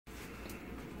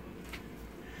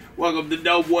Welcome to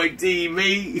Doughboy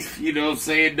TV. You know what I'm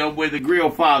saying? Doughboy the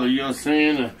Grillfather. You know what I'm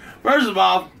saying? First of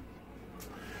all,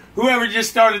 whoever just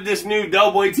started this new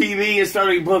Doughboy TV and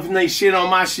started buffing they shit on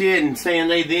my shit and saying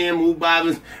they them, who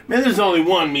bothers, man, there's only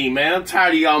one me, man. I'm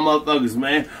tired of y'all motherfuckers,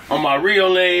 man. On my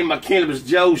real name, my Cannabis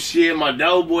Joe shit, my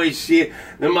Doughboy shit,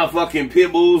 then my fucking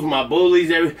pit bulls, my bullies,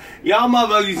 y'all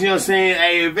motherfuckers, you know what I'm saying?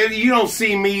 Hey, if you don't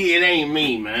see me, it ain't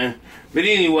me, man. But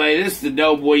anyway, this is the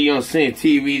Doughboy, you know what I'm saying,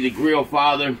 TV, the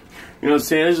Grillfather. You know what I'm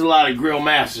saying? There's a lot of grill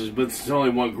masters, but there's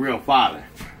only one Grillfather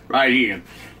right here.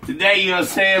 Today, you know what I'm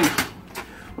saying,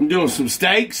 I'm doing some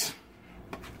steaks.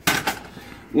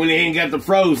 Went ahead and got the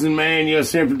frozen, man, you know what I'm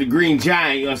saying, from the Green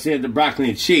Giant, you know what I'm saying, the broccoli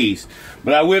and cheese.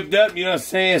 But I whipped up, you know what I'm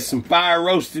saying, some fire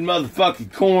roasted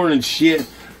motherfucking corn and shit.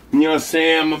 You know what I'm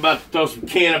saying? I'm about to throw some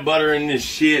can of butter in this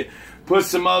shit. Put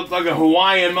some motherfucking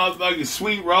Hawaiian motherfucking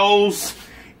sweet rolls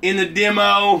in the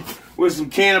demo with some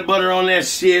can of butter on that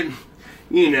shit,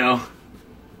 you know.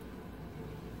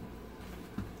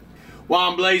 While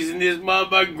I'm blazing this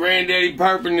motherfucking Granddaddy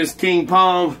Perp and this King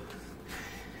Palm.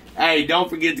 Hey, don't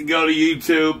forget to go to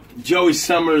YouTube, Joey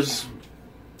Summers,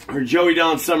 or Joey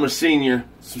Don Summers Sr.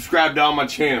 Subscribe to all my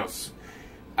channels.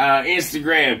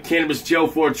 Instagram, Cannabis Joe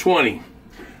 420.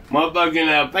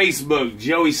 Motherfucking Facebook,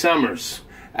 Joey Summers.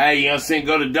 Hey, you know what I'm saying?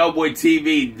 Go to Doughboy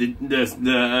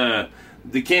TV,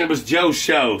 the Cannabis Joe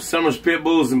Show, Summers Pit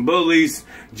Bulls and Bullies,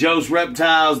 Joe's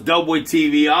Reptiles, Doughboy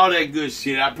TV, all that good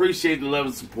shit. I appreciate the love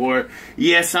and support.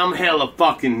 Yes, I'm hella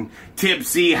fucking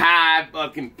tipsy, high,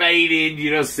 fucking faded, you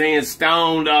know what I'm saying,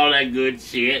 stoned, all that good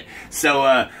shit. So,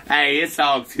 hey, it's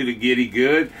all to the giddy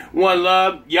good. One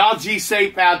love. Y'all G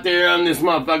safe out there on this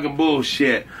motherfucking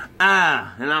bullshit.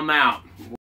 And I'm out.